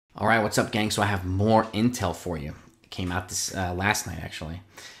All right, what's up, gang? So I have more intel for you. It came out this last night, actually,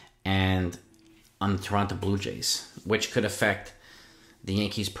 and on the Toronto Blue Jays, which could affect the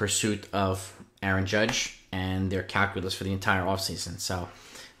Yankees' pursuit of Aaron Judge and their calculus for the entire offseason. So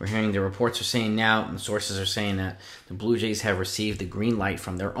we're hearing the reports are saying now, and sources are saying that the Blue Jays have received the green light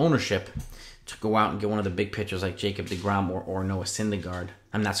from their ownership to go out and get one of the big pitchers like Jacob deGrom or Noah Syndergaard.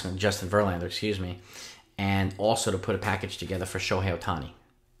 I'm not going Justin Verlander, excuse me, and also to put a package together for Shohei Ohtani.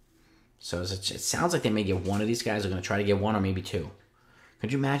 So it sounds like they may get one of these guys. They're going to try to get one or maybe two.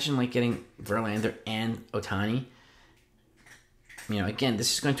 Could you imagine like getting Verlander and Ohtani? You know, again,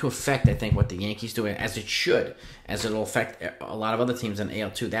 this is going to affect, I think, what the Yankees do, as it should, as it'll affect a lot of other teams in AL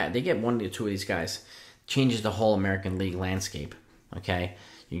too. That they get one or two of these guys, changes the whole American League landscape. Okay,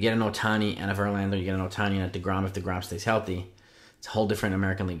 you get an Ohtani and a Verlander, you get an Ohtani and a deGrom if deGrom stays healthy. It's a whole different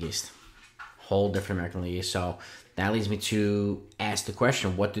American League East. Whole different American League East. So that leads me to ask the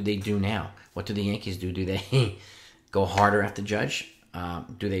question: what do they do now? What do the Yankees do? Do they go harder at the Judge?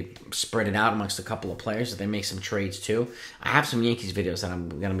 Do they spread it out amongst a couple of players? Do they make some trades too? I have some Yankees videos that I'm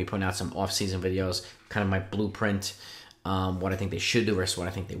going to be putting out, some off-season videos, kind of my blueprint, what I think they should do versus what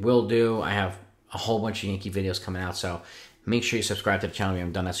I think they will do. I have a whole bunch of Yankee videos coming out, so make sure you subscribe to the channel when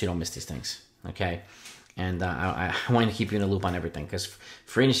I'm done that so you don't miss these things, okay? And I want to keep you in the loop on everything because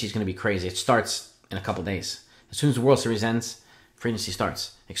free agency is going to be crazy. It starts in a couple days. As soon as the World Series ends, free agency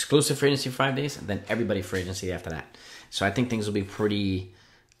starts. Exclusive free agency for 5 days, and then everybody free agency after that. So I think things will be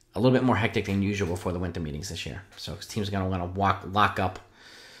a little bit more hectic than usual before the winter meetings this year. So teams are going to want to lock up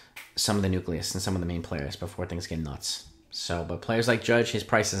some of the nucleus and some of the main players before things get nuts. So, but players like Judge, his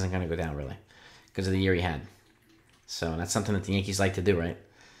price isn't going to go down really because of the year he had. So that's something that the Yankees like to do, right?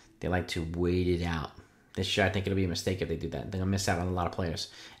 They like to wait it out. This year, I think it'll be a mistake if they do that. They're going to miss out on a lot of players.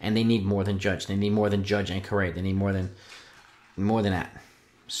 And they need more than Judge. They need more than Judge and Correa. They need more than that.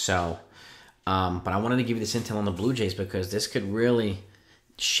 So, but I wanted to give you this intel on the Blue Jays because this could really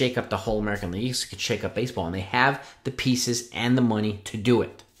shake up the whole American League. It could shake up baseball. And they have the pieces and the money to do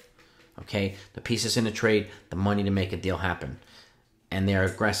it. Okay? The pieces in the trade, the money to make a deal happen. And they're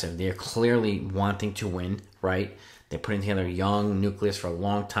aggressive. They're clearly wanting to win, right? They're putting together a young nucleus for a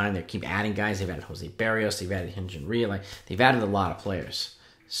long time. They keep adding guys. They've added Jose Barrios. They've added Hyun-Jin Rhee. Like, they've added a lot of players.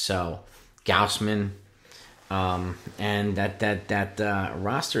 So, Gaussman, and that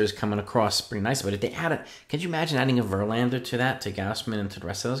roster is coming across pretty nice. But if they add it, could you imagine adding a Verlander to that, to Gaussman and to the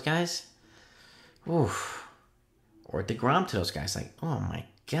rest of those guys? Oof. Or deGrom to those guys. Like, oh my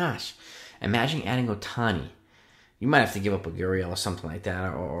gosh. Imagine adding Ohtani. You might have to give up a Gurriel or something like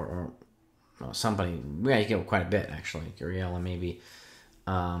that, or somebody. Yeah, you give up quite a bit, actually. Gurriel and maybe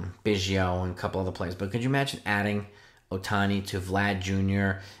Biggio and a couple other players. But could you imagine adding Ohtani to Vlad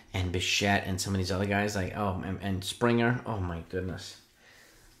Jr. and Bichette and some of these other guys? Like, oh, and Springer? Oh, my goodness.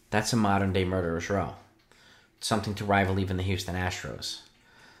 That's a modern-day murderer's row. Something to rival even the Houston Astros.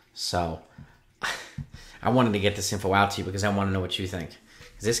 So, I wanted to get this info out to you because I want to know what you think.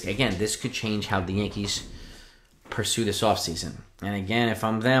 This could change how the Yankees pursue this offseason. And again, if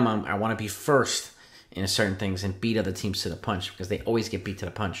I'm them, I want to be first in certain things and beat other teams to the punch because they always get beat to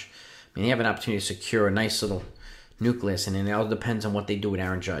the punch. I mean, they have an opportunity to secure a nice little nucleus, and it all depends on what they do with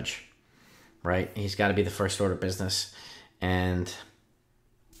Aaron Judge, right? He's got to be the first order of business. But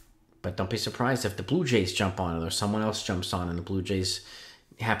don't be surprised if the Blue Jays jump on it or someone else jumps on and the Blue Jays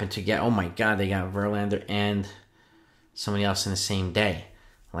happen to get, oh my God, they got Verlander and somebody else in the same day.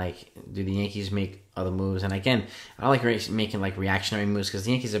 Like, do the Yankees make other moves? And again, I like making like reactionary moves because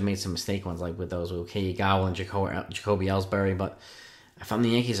the Yankees have made some mistake ones, like with those with Kagawa and Jacoby Ellsbury. But if I'm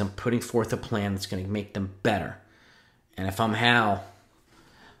the Yankees, I'm putting forth a plan that's going to make them better. And if I'm Hal,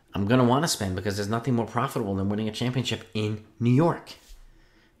 I'm going to want to spend because there's nothing more profitable than winning a championship in New York.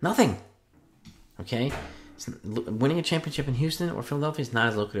 Nothing. Okay? Winning a championship in Houston or Philadelphia is not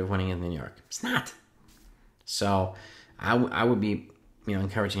as lucrative as winning in New York. It's not. So I would be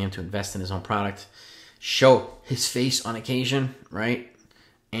encouraging him to invest in his own product, show his face on occasion, right?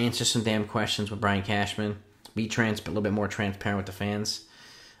 Answer some damn questions with Brian Cashman. Be a little bit more transparent with the fans,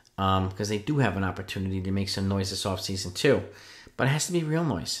 because they do have an opportunity to make some noise this offseason too. But it has to be real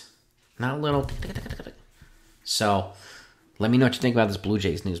noise, not a little. So let me know what you think about this Blue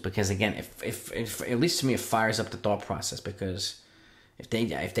Jays news, because again, if at least to me, it fires up the thought process, because if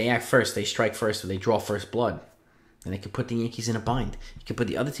they act first, they strike first, or they draw first blood, and they could put the Yankees in a bind. You could put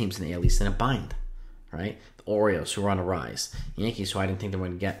the other teams in the AL East in a bind, right? The Orioles, who are on a rise. The Yankees, who I didn't think they were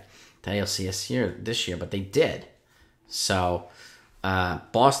going to get to ALCS this year, but they did. So,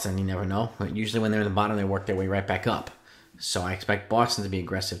 Boston, you never know. Usually when they're in the bottom, they work their way right back up. So I expect Boston to be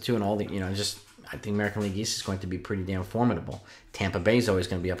aggressive too, and all the, I think American League East is going to be pretty damn formidable. Tampa Bay is always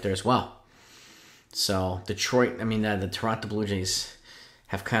going to be up there as well. So Detroit, the Toronto Blue Jays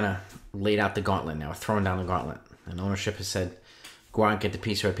have kind of laid out the gauntlet now, thrown down the gauntlet. And ownership has said, go out and get the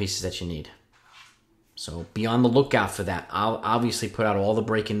piece or pieces that you need. So be on the lookout for that. I'll obviously put out all the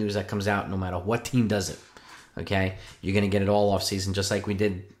breaking news that comes out no matter what team does it. Okay? You're going to get it all off season just like we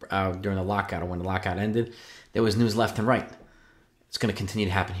did during the lockout or when the lockout ended. There was news left and right. It's going to continue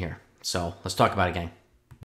to happen here. So let's talk about it, gang.